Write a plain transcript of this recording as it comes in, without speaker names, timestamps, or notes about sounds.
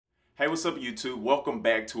Hey, what's up YouTube? Welcome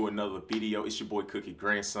back to another video. It's your boy Cookie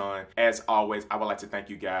Grandson. As always, I would like to thank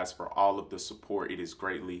you guys for all of the support. It is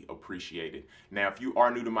greatly appreciated. Now, if you are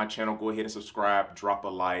new to my channel, go ahead and subscribe, drop a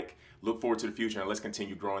like. Look forward to the future and let's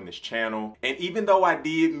continue growing this channel. And even though I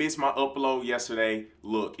did miss my upload yesterday,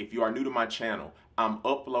 look, if you are new to my channel, I'm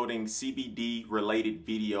uploading CBD related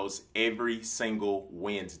videos every single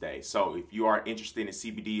Wednesday. So if you are interested in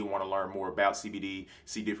CBD and want to learn more about CBD,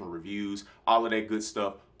 see different reviews, all of that good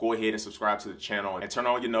stuff, go ahead and subscribe to the channel and turn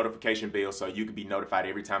on your notification bell so you can be notified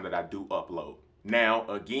every time that I do upload. Now,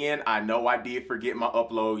 again, I know I did forget my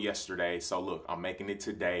upload yesterday, so look, I'm making it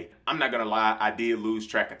today. I'm not gonna lie, I did lose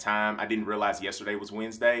track of time. I didn't realize yesterday was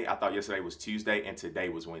Wednesday. I thought yesterday was Tuesday and today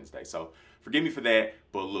was Wednesday. So forgive me for that,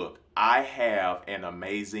 but look, I have an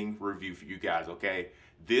amazing review for you guys, okay?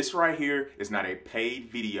 This right here is not a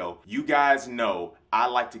paid video. You guys know I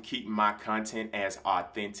like to keep my content as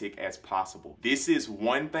authentic as possible. This is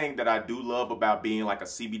one thing that I do love about being like a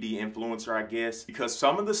CBD influencer, I guess, because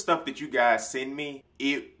some of the stuff that you guys send me,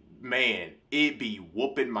 it be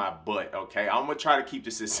whooping my butt, okay? I'm gonna try to keep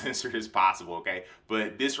this as censored as possible, okay?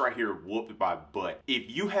 But this right here whooped my butt.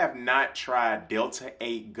 If you have not tried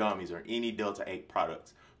Delta-8 gummies or any Delta-8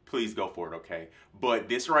 products, please go for it, okay? But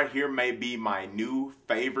this right here may be my new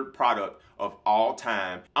favorite product of all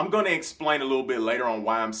time. I'm gonna explain a little bit later on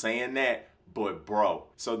why I'm saying that, but bro,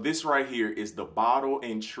 so this right here is the Bottle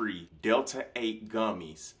and Tree Delta-8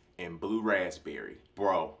 gummies in blue raspberry.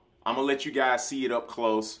 Bro, I'm gonna let you guys see it up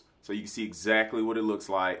close so you can see exactly what it looks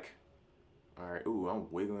like. All right, ooh,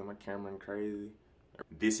 I'm wiggling my camera and crazy.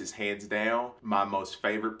 This is hands down my most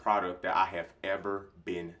favorite product that I have ever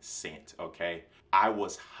been sent, okay? I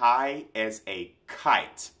was high as a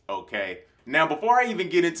kite, okay? Now, before I even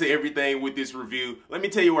get into everything with this review, let me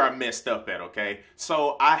tell you where I messed up at, okay?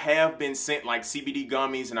 So I have been sent like CBD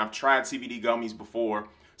gummies and I've tried CBD gummies before.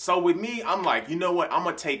 So with me, I'm like, you know what? I'm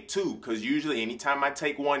gonna take two because usually anytime I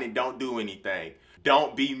take one, it don't do anything.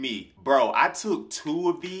 Don't be me. Bro, I took two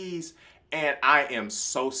of these and I am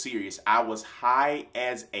so serious. I was high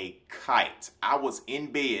as a kite. I was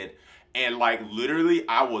in bed and like literally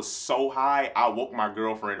I was so high, I woke my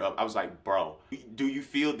girlfriend up. I was like, bro, do you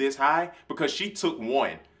feel this high? Because she took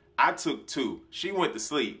one. I took two. She went to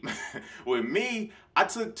sleep. With me, I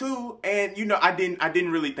took two and you know, I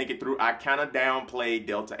didn't really think it through. I kind of downplayed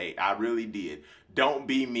Delta-8. I really did. Don't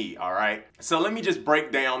be me, all right? So let me just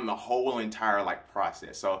break down the whole entire like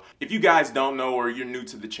process. So if you guys don't know or you're new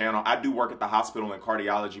to the channel, I do work at the hospital in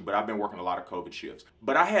cardiology, but I've been working a lot of COVID shifts.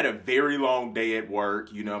 But I had a very long day at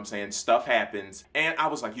work, you know what I'm saying? Stuff happens. And I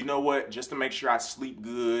was like, you know what? Just to make sure I sleep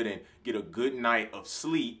good and get a good night of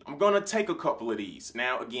sleep, I'm gonna take a couple of these.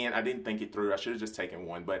 Now, again, I didn't think it through. I should have just taken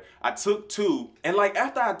one, but I took two. And like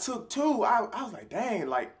after I took two, I was like, dang,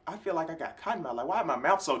 like I feel like I got cotton mouth. Like, why is my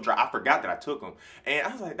mouth so dry? I forgot that I took them. And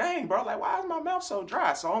I was like, dang, bro, like, why is my mouth so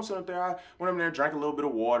dry? So I'm sitting up there, I went up there, drank a little bit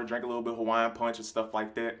of water, drank a little bit of Hawaiian punch and stuff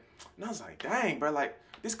like that. And I was like, dang, bro, like,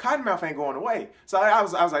 this cotton mouth ain't going away. So I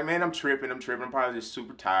was like, man, I'm tripping. I'm probably just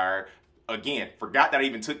super tired. Again, forgot that I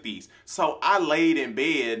even took these. So I laid in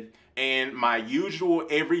bed and my usual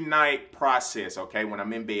every night process, okay, when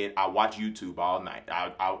I'm in bed, I watch YouTube all night.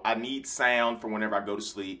 I need sound for whenever I go to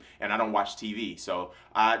sleep, and I don't watch TV. So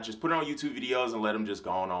I just put on YouTube videos and let them just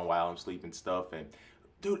go on while I'm sleeping and stuff. And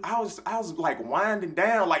dude, I was like winding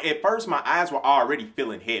down. Like at first my eyes were already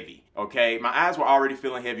feeling heavy, okay? My eyes were already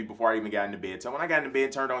feeling heavy before I even got into bed. So when I got into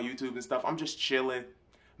bed, turned on YouTube and stuff, I'm just chilling.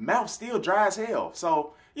 Mouth still dry as hell.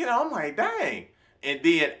 So, you know, I'm like, dang. And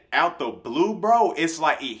then out the blue, bro, it's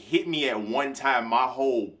like it hit me at one time, my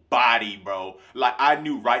whole body, bro. Like I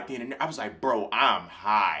knew right then and there. I was like, bro, I'm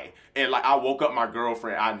high. And like I woke up my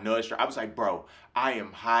girlfriend, I nudged her. I was like, bro, I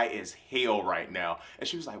am high as hell right now. And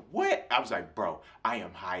she was like, what? I was like, bro, I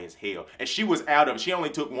am high as hell. And she was out of it. She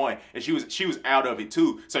only took one and she was out of it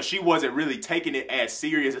too. So she wasn't really taking it as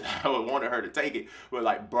serious as I wanted her to take it. But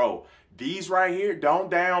like, bro, these right here,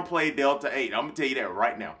 don't downplay Delta-8. I'm gonna tell you that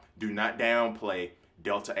right now. Do not downplay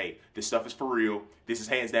Delta-8. This stuff is for real. This is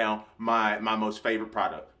hands down my most favorite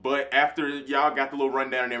product. But after y'all got the little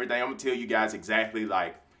rundown and everything, I'm gonna tell you guys exactly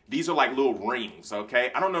like, these are like little rings,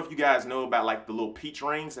 okay? I don't know if you guys know about like the little peach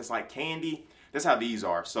rings that's like candy. That's how these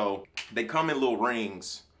are. So they come in little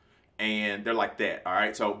rings and they're like that, all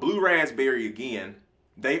right? So blue raspberry again,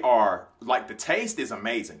 they are like, the taste is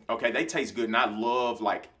amazing, okay? They taste good and I love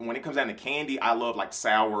like, when it comes down to candy, I love like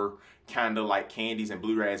sour kind of like candies, and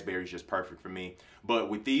blue raspberry is just perfect for me. But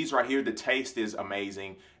with these right here, the taste is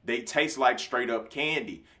amazing. They taste like straight up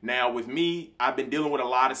candy. Now with me, I've been dealing with a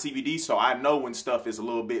lot of CBD, so I know when stuff is a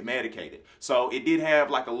little bit medicated. So it did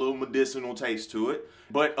have like a little medicinal taste to it.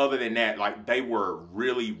 But other than that, like, they were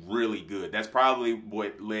really, really good. That's probably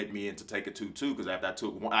what led me into taking two too, because after I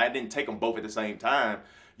took one, I didn't take them both at the same time.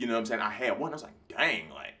 You know what I'm saying? I had one, I was like, dang,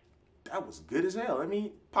 like, that was good as hell. Let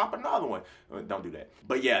me pop another one. Don't do that.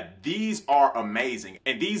 But yeah, these are amazing.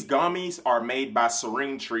 And these gummies are made by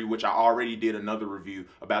Serene Tree, which I already did another review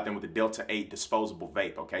about them with the Delta-8 disposable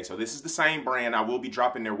vape. Okay, so this is the same brand. I will be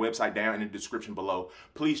dropping their website down in the description below.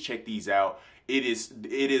 Please check these out. It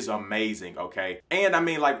is amazing, okay? And I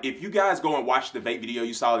mean, like, if you guys go and watch the vape video,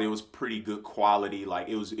 you saw that it was pretty good quality. Like,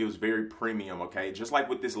 it was very premium, okay? Just like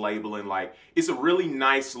with this labeling, like, it's a really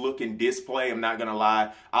nice looking display, I'm not gonna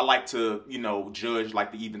lie. I like to, you know, judge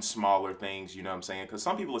like the even smaller things, you know what I'm saying? Because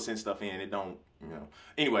some people will send stuff in and it don't, you know.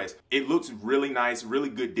 Anyways, it looks really nice, really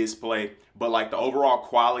good display, but like the overall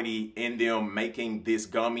quality in them making this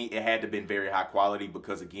gummy, it had to been very high quality,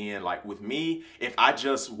 because again, like with me, if I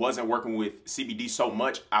just wasn't working with CBD so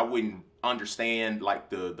much, I wouldn't understand like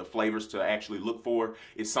the flavors to actually look for.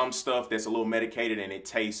 It's some stuff that's a little medicated and it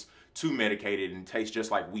tastes too medicated and tastes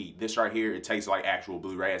just like weed. This right here, it tastes like actual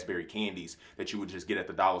blue raspberry candies that you would just get at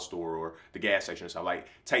the dollar store or the gas station or something. Like,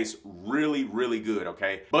 tastes really, really good,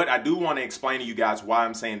 okay? But I do want to explain to you guys why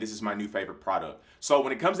I'm saying this is my new favorite product. So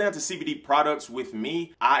when it comes down to CBD products with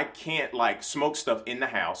me, I can't like smoke stuff in the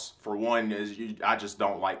house. For one, I just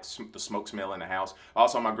don't like the smoke smell in the house.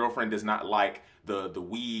 Also, my girlfriend does not like the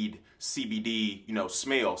weed CBD, you know,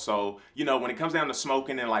 smell. So, you know, when it comes down to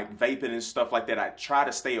smoking and like vaping and stuff like that, I try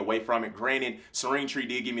to stay away from it. Granted, Serene Tree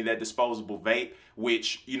did give me that disposable vape,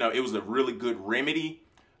 which, you know, it was a really good remedy.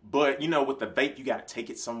 But, you know, with the vape, you got to take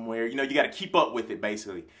it somewhere. You know, you got to keep up with it,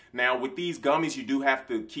 basically. Now, with these gummies, you do have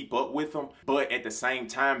to keep up with them. But at the same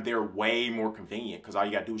time, they're way more convenient, because all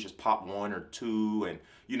you got to do is just pop one or two. And,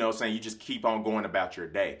 you know what I'm saying, you just keep on going about your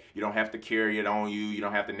day. You don't have to carry it on you. You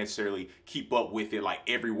don't have to necessarily keep up with it like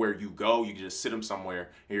everywhere you go. You can just sit them somewhere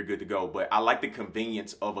and you're good to go. But I like the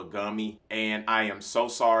convenience of a gummy. And I am so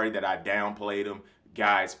sorry that I downplayed them.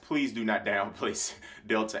 Guys, please do not downplay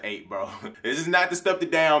Delta-8, bro. This is not the stuff to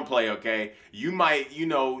downplay, okay? You might, you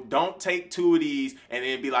know, don't take two of these and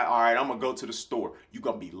then be like, all right, I'm gonna go to the store. You're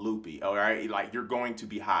gonna be loopy, all right? Like, you're going to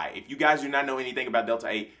be high. If you guys do not know anything about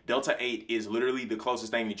Delta-8, Delta-8 is literally the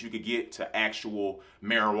closest thing that you could get to actual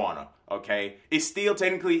marijuana, okay? It's still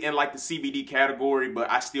technically in like the CBD category, but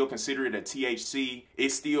I still consider it a THC.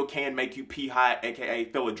 It still can make you pee high, aka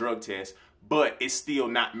fail a drug test, but it's still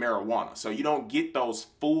not marijuana. So you don't get those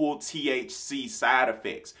full THC side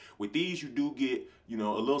effects. With these, you do get, you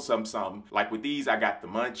know, a little something, something. Like with these, I got the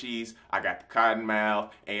munchies, I got the cotton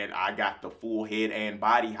mouth, and I got the full head and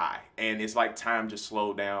body high. And it's like time just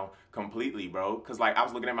slowed down completely, bro. Cause like I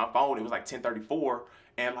was looking at my phone, it was like 10:34.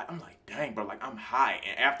 And like, I'm like, dang, bro, like I'm high.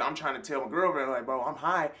 And after I'm trying to tell my girlfriend, like, bro, I'm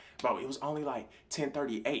high. Bro, it was only like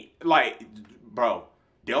 10:38. Like, bro,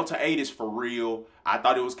 Delta-8 is for real. I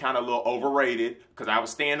thought it was kind of a little overrated because I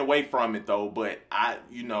was staying away from it though. But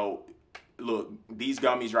you know, look, these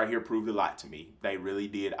gummies right here proved a lot to me. They really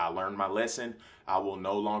did. I learned my lesson. I will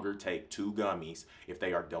no longer take two gummies if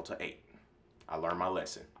they are Delta-8. I learned my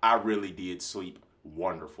lesson. I really did sleep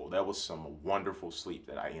wonderful. That was some wonderful sleep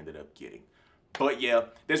that I ended up getting. But yeah,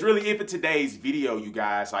 that's really it for today's video, you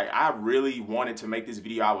guys. Like, I really wanted to make this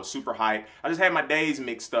video. I was super hyped. I just had my days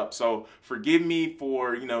mixed up. So forgive me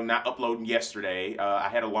for, you know, not uploading yesterday. I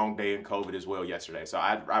had a long day in COVID as well yesterday. So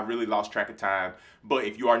I really lost track of time. But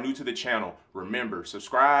if you are new to the channel, remember,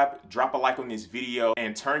 subscribe, drop a like on this video,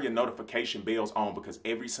 and turn your notification bells on, because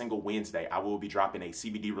every single Wednesday I will be dropping a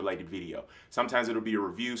CBD related video. Sometimes it'll be a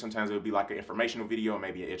review. Sometimes it'll be like an informational video,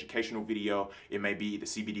 maybe an educational video. It may be the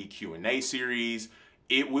CBD Q&A series.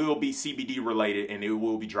 It will be CBD related, and it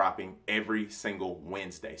will be dropping every single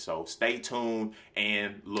Wednesday. So stay tuned,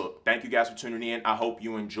 and look, thank you guys for tuning in. I hope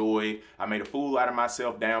you enjoyed. I made a fool out of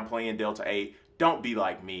myself downplaying Delta-8. Don't be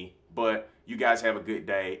like me, but you guys have a good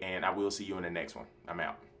day, and I will see you in the next one. I'm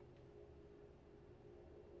out.